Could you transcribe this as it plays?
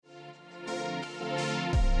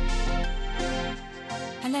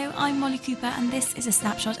I'm Molly Cooper, and this is a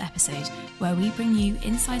Snapshot episode where we bring you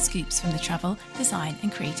inside scoops from the travel, design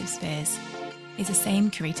and creative spheres. It's the same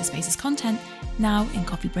Curator Spaces content, now in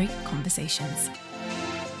coffee break conversations.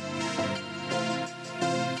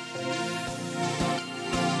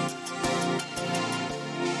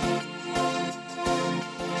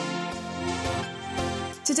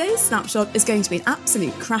 Today's Snapshot is going to be an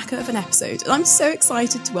absolute cracker of an episode, and I'm so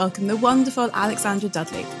excited to welcome the wonderful Alexandra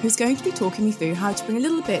Dudley, who's going to be talking me through how to bring a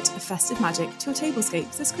little bit of festive magic to your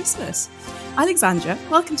tablescapes this Christmas. Alexandra,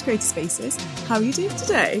 welcome to Creative Spaces. How are you doing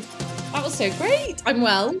today? That was so great. I'm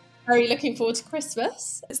well. Very looking forward to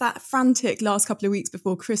Christmas. It's that frantic last couple of weeks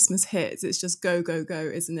before Christmas hits. It's just go, go, go,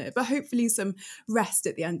 isn't it? But hopefully some rest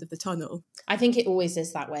at the end of the tunnel. I think it always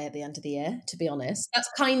is that way at the end of the year, to be honest. That's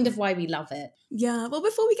kind of why we love it. Yeah, well,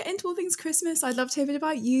 before we get into all things Christmas, I'd love to hear a bit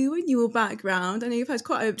about you and your background. I know you've had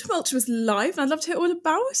quite a tumultuous life, and I'd love to hear all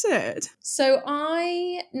about it. So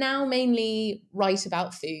I now mainly write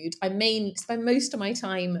about food. I spend most of my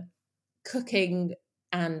time cooking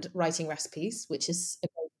and writing recipes, which is a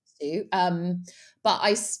great thing to do. But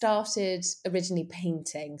I started originally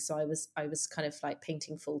painting, so I was kind of like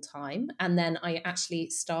painting full time, and then I actually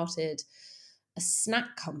started a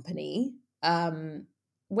snack company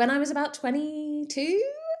when I was about 22,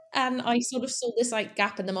 and I sort of saw this like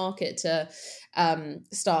gap in the market to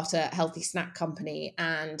start a healthy snack company,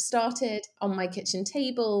 and started on my kitchen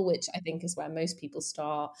table, which I think is where most people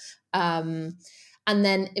start. And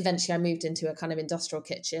then eventually I moved into a kind of industrial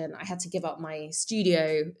kitchen. I had to give up my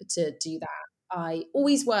studio to do that. I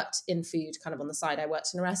always worked in food kind of on the side. I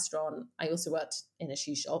worked in a restaurant. I also worked in a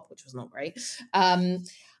shoe shop, which was not great.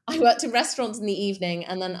 I worked in restaurants in the evening,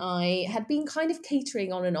 and then I had been kind of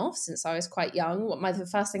catering on and off since I was quite young. The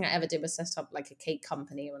first thing I ever did was set up like a cake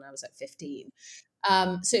company when I was like 15.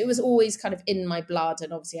 So it was always kind of in my blood,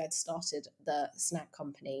 and obviously I'd started the snack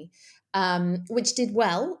company, which did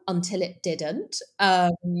well until it didn't.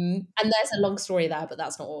 And there's a long story there, but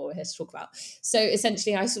that's not what we're here to talk about. So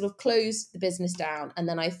essentially I sort of closed the business down, and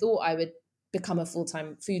then I thought I would become a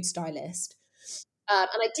full-time food stylist. And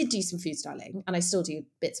I did do some food styling, and I still do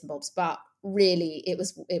bits and bobs, but really it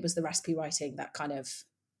was the recipe writing that kind of,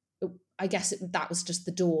 I guess that was just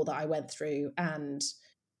the door that I went through, and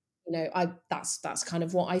that's kind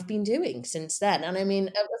of what I've been doing since then. And I mean,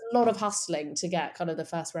 it was a lot of hustling to get kind of the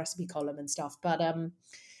first recipe column and stuff, but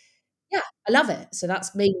yeah, I love it. So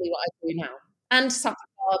that's mainly what I do now. And supper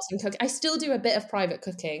clubs and cook. I still do a bit of private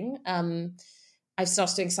cooking. I've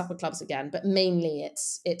started doing supper clubs again, but mainly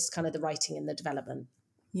it's kind of the writing and the development.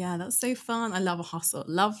 Yeah, that's so fun. I love a hustle.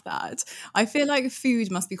 Love that. I feel like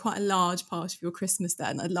food must be quite a large part of your Christmas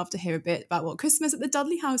then. I'd love to hear a bit about what Christmas at the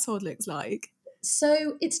Dudley household looks like.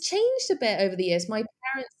 So it's changed a bit over the years. My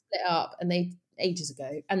parents split up ages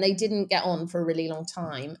ago, and they didn't get on for a really long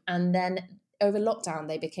time. And then over lockdown,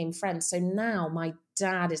 they became friends. So now my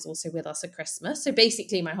dad is also with us at Christmas. So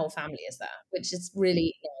basically my whole family is there, which is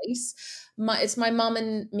really nice. It's my mum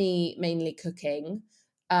and me mainly cooking.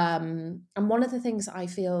 And one of the things I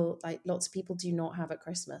feel like lots of people do not have at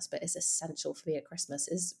Christmas, but is essential for me at Christmas,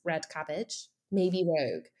 is red cabbage, maybe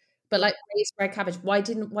rogue. But like braised red cabbage, why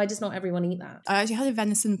does not everyone eat that? I actually had a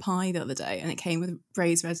venison pie the other day, and it came with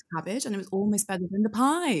braised red cabbage, and it was almost better than the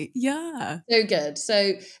pie. Yeah. So good.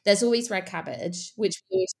 So there's always red cabbage, which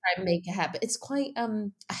we always try and make ahead, but it's quite a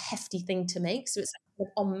hefty thing to make. So it's like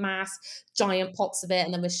en masse, giant pots of it,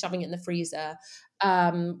 and then we're shoving it in the freezer.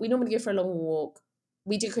 We normally go for a long walk.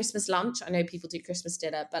 We do Christmas lunch. I know people do Christmas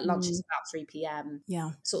dinner, but lunch is about 3 p.m.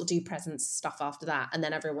 Yeah. Sort of do presents stuff after that, and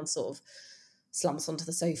then everyone sort of slumps onto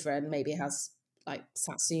the sofa and maybe has like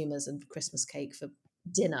satsumas and Christmas cake for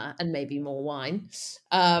dinner and maybe more wine.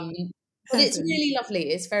 But it's really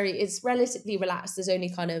lovely. It's relatively relaxed. There's only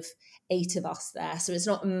kind of 8 of us there, so it's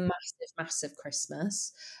not a massive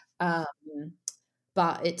Christmas.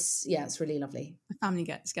 But it's really lovely. The family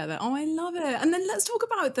get together. Oh, I love it. And then let's talk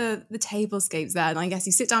about the tablescapes there. And I guess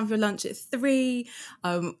you sit down for your lunch at 3,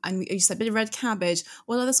 and you said a bit of red cabbage.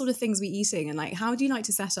 What other sort of things are we eating? And like, how do you like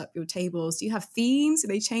to set up your tables? Do you have themes? Do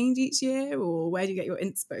they change each year? Or where do you get your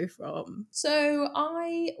inspo from? So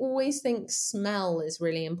I always think smell is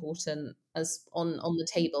really important as on the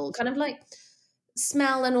table. Kind of like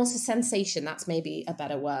smell and also sensation. That's maybe a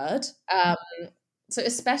better word. So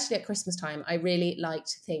especially at Christmas time, I really like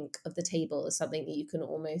to think of the table as something that you can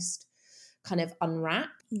almost kind of unwrap.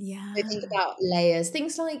 Yeah. I think about layers,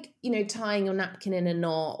 things like, tying your napkin in a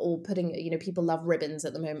knot, or putting, people love ribbons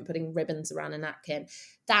at the moment, putting ribbons around a napkin.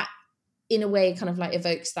 That in a way kind of like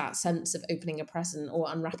evokes that sense of opening a present or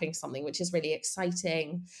unwrapping something, which is really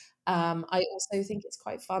exciting. I also think it's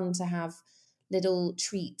quite fun to have little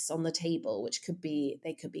treats on the table, which could be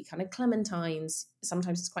kind of clementines.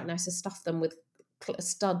 Sometimes it's quite nice to stuff them with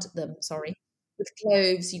with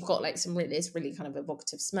cloves. You've got like it's really kind of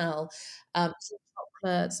evocative smell. Some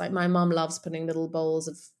chocolates, like my mum loves putting little bowls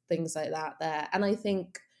of things like that there. And I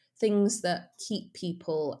think things that keep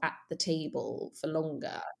people at the table for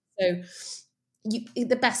longer. So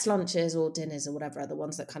the best lunches or dinners or whatever are the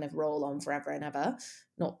ones that kind of roll on forever and ever.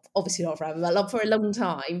 Obviously not forever, but for a long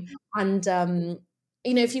time. And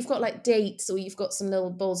if you've got like dates or you've got some little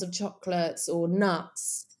bowls of chocolates or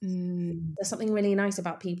nuts, there's something really nice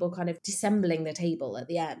about people kind of dissembling the table at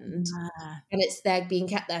the end, and it's there being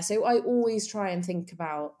kept there. So I always try and think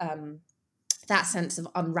about that sense of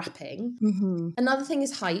unwrapping. Another thing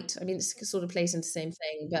is height. I mean, it sort of plays into the same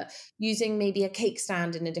thing, but using maybe a cake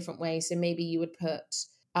stand in a different way. So maybe you would put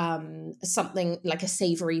something like a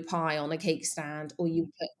savory pie on a cake stand, or you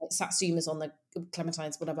put like, satsumas on the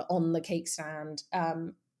clementines, whatever, on the cake stand.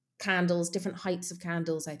 Candles, different heights of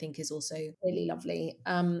candles, I think is also really lovely.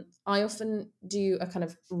 I often do a kind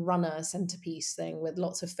of runner centerpiece thing with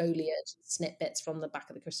lots of foliage, snippets from the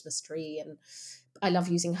back of the Christmas tree, and I love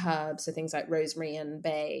using herbs, so things like rosemary and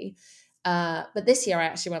bay. But this year I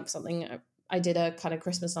actually went for something. I did a kind of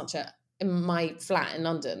Christmas lunch in my flat in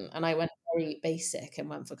London, and I went very basic and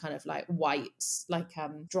went for kind of like whites, like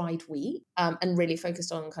dried wheat, and really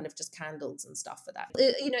focused on kind of just candles and stuff for that.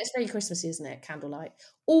 It's very Christmassy, isn't it? Candlelight.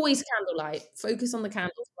 Always candlelight. Focus on the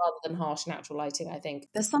candles rather than harsh natural lighting, I think.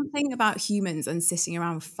 There's something about humans and sitting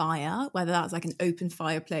around fire, whether that's like an open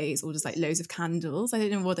fireplace or just like loads of candles. I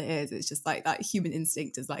don't know what it is. It's just like that human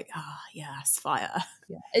instinct is like, yes, fire.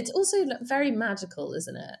 Yeah. It's also very magical,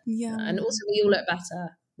 isn't it? Yeah. And also we all look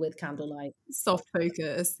better with candlelight. Soft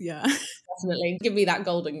focus, yeah. Definitely. Give me that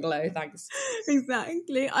golden glow, thanks.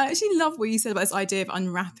 Exactly. I actually love what you said about this idea of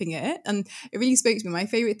unwrapping it. And it really spoke to me. My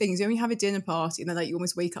favourite thing is when you have a dinner party and then like you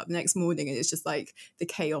almost wake up the next morning and it's just like the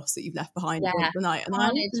chaos that you've left behind the night. And I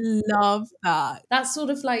love that. That's sort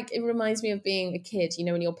of like, it reminds me of being a kid,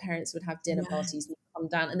 when your parents would have dinner parties and come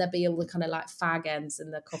down and there'd be all the kind of like fag ends in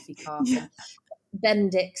the coffee cup and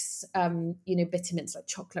Bendix, bittermints like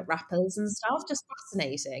chocolate wrappers and stuff, just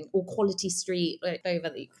fascinating. Or Quality Street over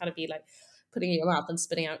that you kind of be like putting it in your mouth and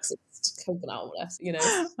spitting out because it's coconut or less,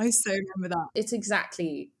 I so remember that. It's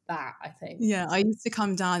exactly that, I think. Yeah, I used to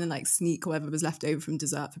come down and like sneak whatever was left over from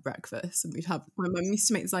dessert for breakfast, and my mum used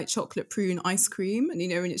to make this like chocolate prune ice cream, and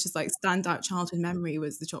and it's just like standout childhood memory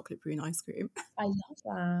was the chocolate prune ice cream. I love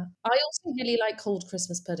that. I also really like cold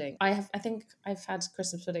Christmas pudding. I think I've had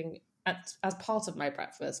Christmas pudding as part of my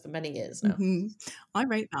breakfast for many years now. I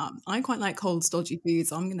rate that. I quite like cold, stodgy food,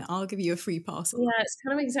 so I'll give you a free pass. Yeah, it's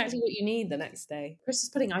kind of exactly what you need the next day. Christmas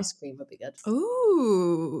pudding ice cream would be good.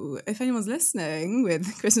 Ooh, if anyone's listening with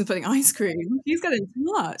Christmas pudding ice cream, please get in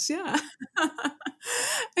touch. Yeah.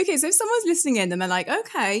 Okay, so if someone's listening in and they're like,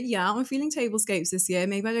 okay, yeah, I'm feeling tablescapes this year.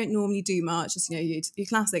 Maybe I don't normally do much, just your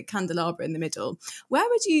classic candelabra in the middle. Where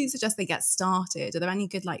would you suggest they get started? Are there any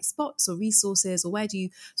good like spots or resources, or where do you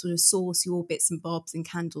sort of source your bits and bobs and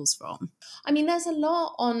candles from? I mean, there's a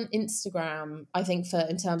lot on Instagram, I think,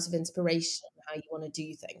 in terms of inspiration, how you want to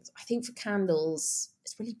do things. I think for candles,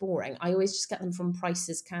 it's really boring. I always just get them from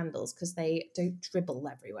Price's Candles because they don't dribble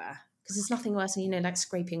everywhere. Because there's nothing worse than, like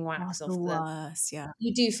scraping wax off the worst, yeah.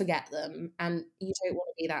 You do forget them, and you don't want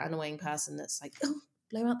to be that annoying person that's like,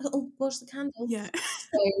 blow out, watch the candle. Yeah.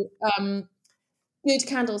 So, good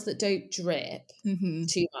candles that don't drip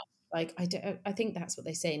too much. Like I think that's what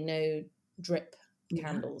they say. No drip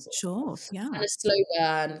candles. Sure. Yeah. And a slow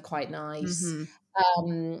burn, quite nice.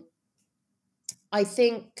 I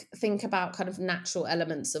think about kind of natural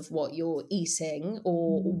elements of what you're eating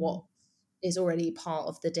or what is already part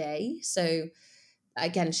of the day. So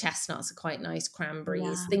again, chestnuts are quite nice,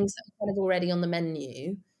 cranberries, things that are kind of already on the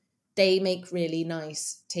menu. They make really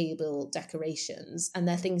nice table decorations, and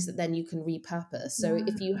they're things that then you can repurpose. So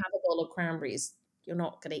if you have a bowl of cranberries, you're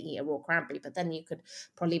not going to eat a raw cranberry, but then you could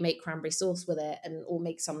probably make cranberry sauce with it or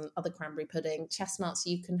make some other cranberry pudding. Chestnuts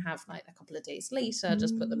you can have like a couple of days later,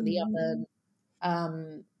 just put them in the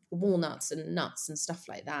oven. Walnuts and nuts and stuff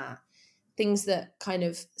like that. Things that kind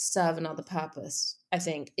of serve another purpose, I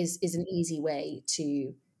think, is an easy way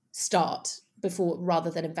to start before, rather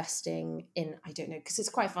than investing in, I don't know, because it's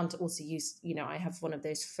quite fun to also use, I have one of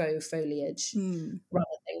those faux foliage rubber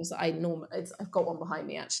things that I've got one behind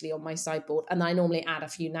me actually on my sideboard, and I normally add a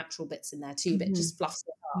few natural bits in there too, but it just fluffs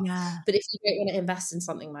it up. Yeah. But if you don't want to invest in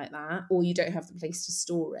something like that, or you don't have the place to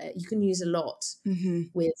store it, you can use a lot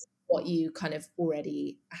with what you kind of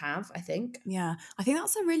already have, I think. Yeah, I think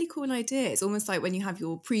that's a really cool idea. It's almost like when you have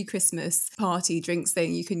your pre-Christmas party drinks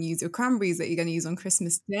thing, you can use your cranberries that you're going to use on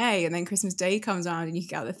Christmas Day, and then Christmas Day comes around and you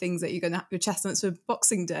can get the things that you're going to have your chestnuts for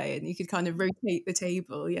Boxing Day, and you could kind of rotate the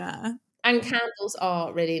table. Yeah. And candles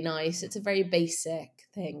are really nice. It's a very basic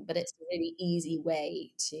thing, but it's a really easy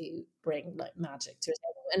way to bring like magic to a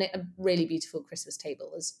table. And a really beautiful Christmas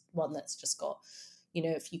table is one that's just got,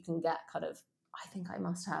 if you can get kind of, I think I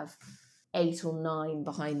must have 8 or 9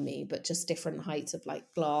 behind me, but just different heights of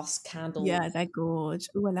like glass candles. Yeah, they're gorgeous.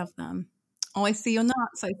 Oh, I love them. Oh, I see your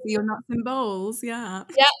nuts. I see your nuts and bowls. Yeah.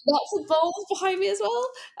 Yeah, lots of bowls behind me as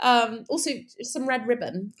well. Also, some red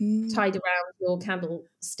ribbon tied around your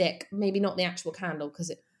candlestick. Maybe not the actual candle because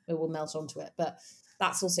it will melt onto it, but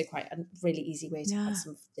that's also quite a really easy way to have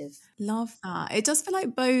some festive. Love that. It does feel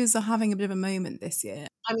like bows are having a bit of a moment this year.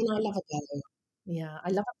 I mean, I love a bow. Yeah, I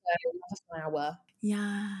love a bow. I love a flower.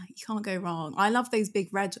 Yeah, you can't go wrong. I love those big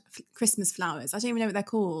red Christmas flowers. I don't even know what they're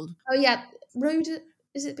called. Oh yeah,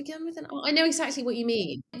 Does it begin with an R? I know exactly what you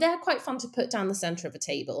mean. They're quite fun to put down the centre of a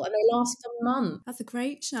table and they last for months. That's a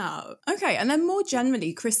great shout. Okay, and then more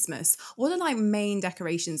generally, Christmas. What are like main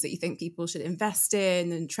decorations that you think people should invest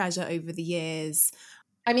in and treasure over the years?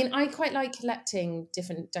 I mean, I quite like collecting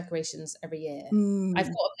different decorations every year. I've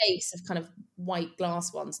got a base of kind of white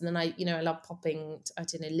glass ones, and then I love popping, I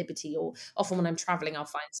don't know, Liberty, or often when I'm traveling, I'll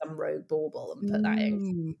find some rogue bauble and put that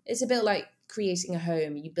in. It's a bit like creating a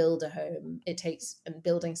home. You build a home. And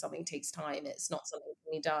building something takes time. It's not something that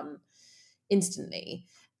can be done instantly.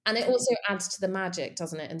 And it also adds to the magic,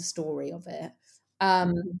 doesn't it, and the story of it.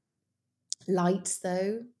 Lights,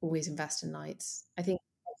 though, always invest in lights. I think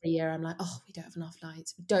every year I'm like, oh, we don't have enough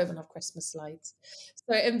lights. We don't have enough Christmas lights.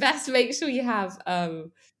 So make sure you have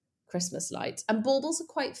Christmas lights. And baubles are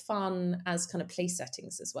quite fun as kind of place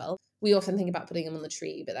settings as well. We often think about putting them on the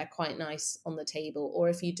tree, but they're quite nice on the table. Or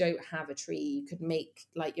if you don't have a tree, you could make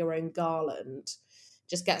like your own garland.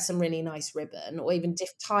 Just get some really nice ribbon, or even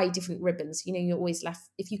tie different ribbons. You're always left,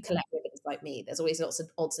 if you collect ribbons like me, there's always lots of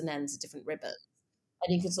odds and ends of different ribbons.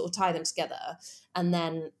 And you can sort of tie them together and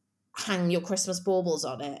then hang your Christmas baubles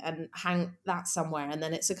on it and hang that somewhere. And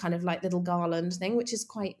then it's a kind of like little garland thing, which is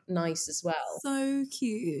quite nice as well. So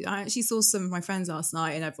cute. I actually saw some of my friends last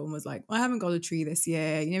night and everyone was like, I haven't got a tree this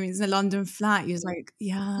year. It's in a London flat. You're just like,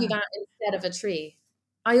 yeah. Do that instead of a tree.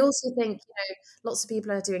 I also think, lots of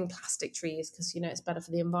people are doing plastic trees because, it's better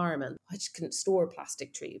for the environment. I just couldn't store a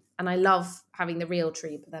plastic tree. And I love having the real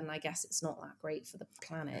tree, but then I guess it's not that great for the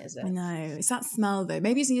planet, is it? I know. It's that smell, though.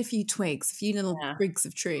 Maybe you just need a few twigs, a few little sprigs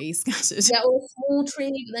of trees scattered. Yeah, or a small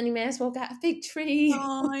tree, but then you may as well get a big tree.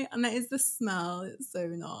 Oh, and that is the smell. It's so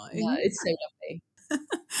nice. Yeah, it's so lovely.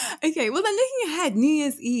 Okay, well then looking ahead, New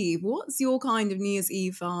Year's Eve. What's your kind of New Year's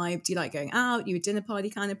Eve vibe? Do you like going out? Are you a dinner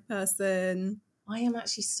party kind of person? I am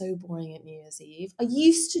actually so boring at New Year's Eve. I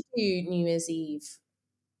used to do New Year's Eve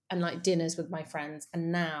and like dinners with my friends,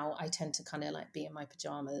 and now I tend to kind of like be in my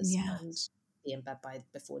pajamas and be in bed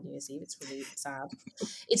before New Year's Eve. It's really sad.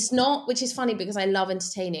 It's not, which is funny because I love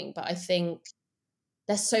entertaining, but I think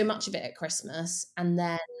there's so much of it at Christmas, and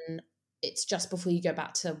then it's just before you go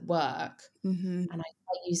back to work, and I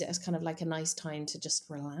use it as kind of like a nice time to just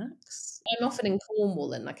relax. I'm often in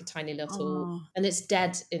Cornwall in like a tiny little, and it's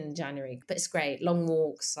dead in January, but it's great. Long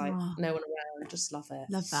walks, like no one around, just love it.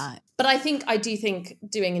 Love that. But I do think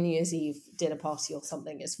doing a New Year's Eve dinner party or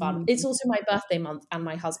something is fun. It's also my birthday month and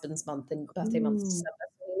my husband's month, and birthday month is December.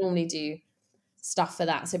 So we normally do stuff for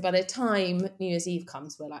that. So by the time New Year's Eve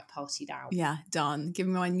comes, we're like partied out. Yeah, done. Give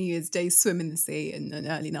me my New Year's Day swim in the sea in an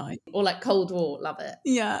early night. Or like Cold War, love it.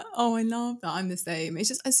 Yeah. Oh, I love that. I'm the same. It's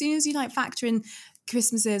just as soon as you like factor in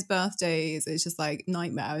Christmases, birthdays, it's just like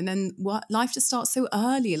nightmare. And then life just starts so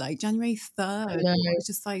early, like January 3rd. It's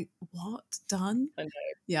just like, what? Done? I know.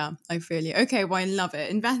 Yeah, I feel you. Okay, well, I love it.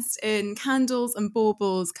 Invest in candles and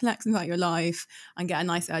baubles, collect them throughout your life, and get a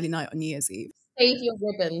nice early night on New Year's Eve. Save your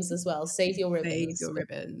ribbons as well. Save your ribbons. Save your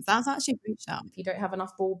ribbons. That's actually a great shout. If you don't have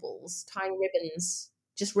enough baubles, tying ribbons,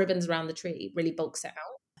 just ribbons around the tree, really bulks it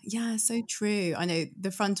out. Yeah, so true. I know the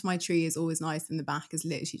front of my tree is always nice and the back is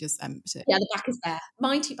literally just empty. Yeah, the back is there.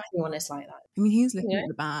 Mine too, but anyone is like that. I mean, he's looking at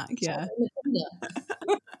the back, yeah.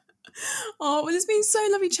 Oh, well, it's been so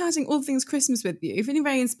lovely chatting all things Christmas with you. Feeling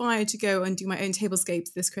very inspired to go and do my own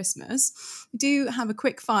tablescapes this Christmas. We do have a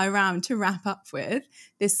quick fire round to wrap up with.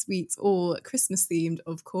 This week's all Christmas themed,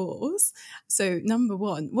 of course. So, number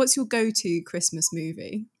one, what's your go-to Christmas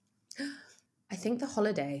movie? I think The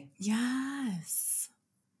Holiday. Yes.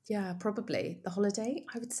 Yeah, probably. The Holiday,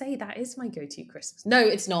 I would say that is my go-to Christmas. No,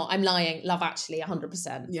 it's not. I'm lying. Love Actually,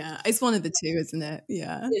 100%. Yeah, it's one of the two, isn't it?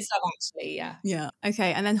 Yeah. It's Love Actually, yeah. Yeah.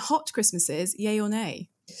 Okay, and then hot Christmases, yay or nay?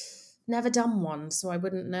 Never done one, so I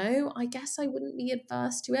wouldn't know. I guess I wouldn't be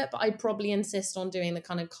adverse to it, but I'd probably insist on doing the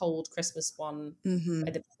kind of cold Christmas one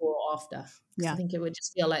either before or after. Because I think it would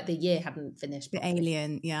just feel like the year hadn't finished. The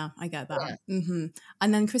alien, yeah, I get that. Yeah.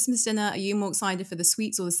 And then Christmas dinner, are you more excited for the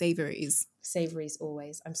sweets or the savouries? Savouries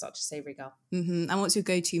always. I'm such a savoury girl. And what's your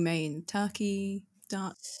go-to main? Turkey,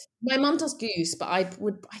 duck? My mum does goose, but I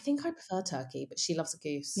think I prefer turkey, but she loves a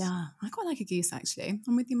goose. Yeah, I quite like a goose actually.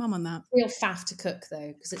 I'm with your mum on that. Real faff to cook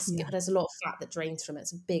though, because there's a lot of fat that drains from it.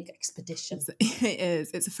 It's a big expedition. It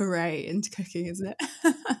is. It's a foray into cooking, isn't it?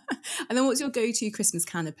 And then what's your go-to Christmas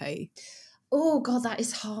canapé? Oh God, that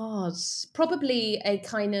is hard. Probably a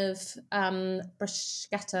kind of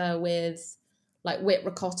bruschetta with like wheat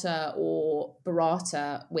ricotta or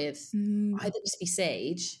burrata with either crispy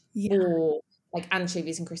sage or like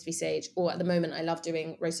anchovies and crispy sage, or at the moment I love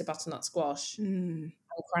doing roasted butternut squash and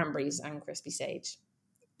cranberries and crispy sage.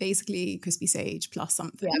 Basically crispy sage plus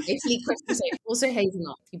something. Yeah, basically crispy sage. Also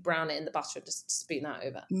hazelnut. If you brown it in the butter, just spoon that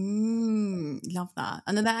over. Love that.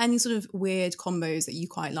 And are there any sort of weird combos that you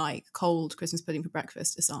quite like? Cold Christmas pudding for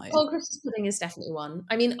breakfast aside. Cold Christmas pudding is definitely one.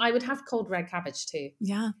 I mean, I would have cold red cabbage too.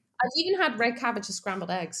 Yeah. I've even had red cabbage and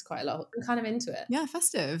scrambled eggs quite a lot. I'm kind of into it. Yeah,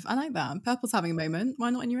 festive. I like that. Purple's having a moment.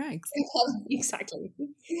 Why not in your eggs? Exactly.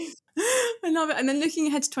 I love it. And then looking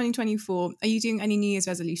ahead to 2024, are you doing any New Year's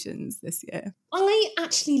resolutions this year? I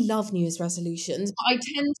actually love New Year's resolutions, but I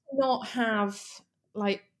tend to not have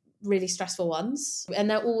like really stressful ones.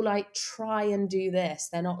 And they're all like, try and do this.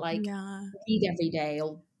 They're not like, read every day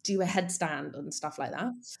or do a headstand and stuff like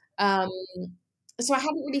that. So I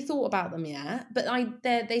haven't really thought about them yet, but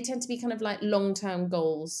they tend to be kind of like long-term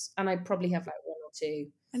goals, and I probably have like one or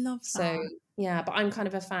two. I love that. So yeah, but I'm kind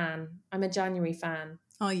of a fan. I'm a January fan.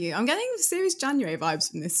 Are you? I'm getting serious January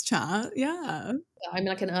vibes from this chat. Yeah. I'm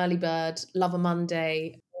like an early bird, love a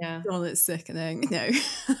Monday. Yeah. Oh, it's sickening. No.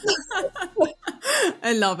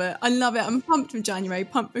 I love it. I love it. I'm pumped for January,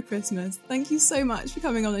 pumped for Christmas. Thank you so much for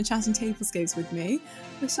coming on and chatting tablescapes with me.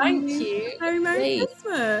 Thank you. Very Merry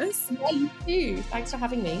Christmas. Yeah, you too. Thanks for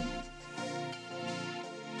having me.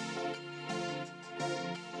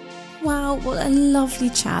 Wow, what a lovely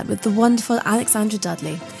chat with the wonderful Alexandra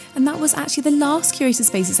Dudley. And that was actually the last Curated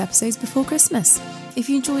Spaces episodes before Christmas. If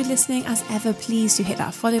you enjoyed listening, as ever, please do hit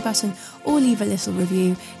that follow button or leave a little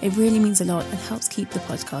review. It really means a lot and helps keep the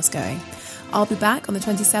podcast going. I'll be back on the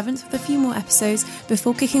 27th with a few more episodes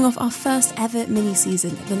before kicking off our first ever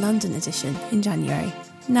mini-season, the London edition, in January.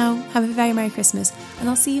 Now, have a very Merry Christmas, and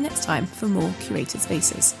I'll see you next time for more Curated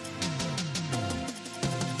Spaces.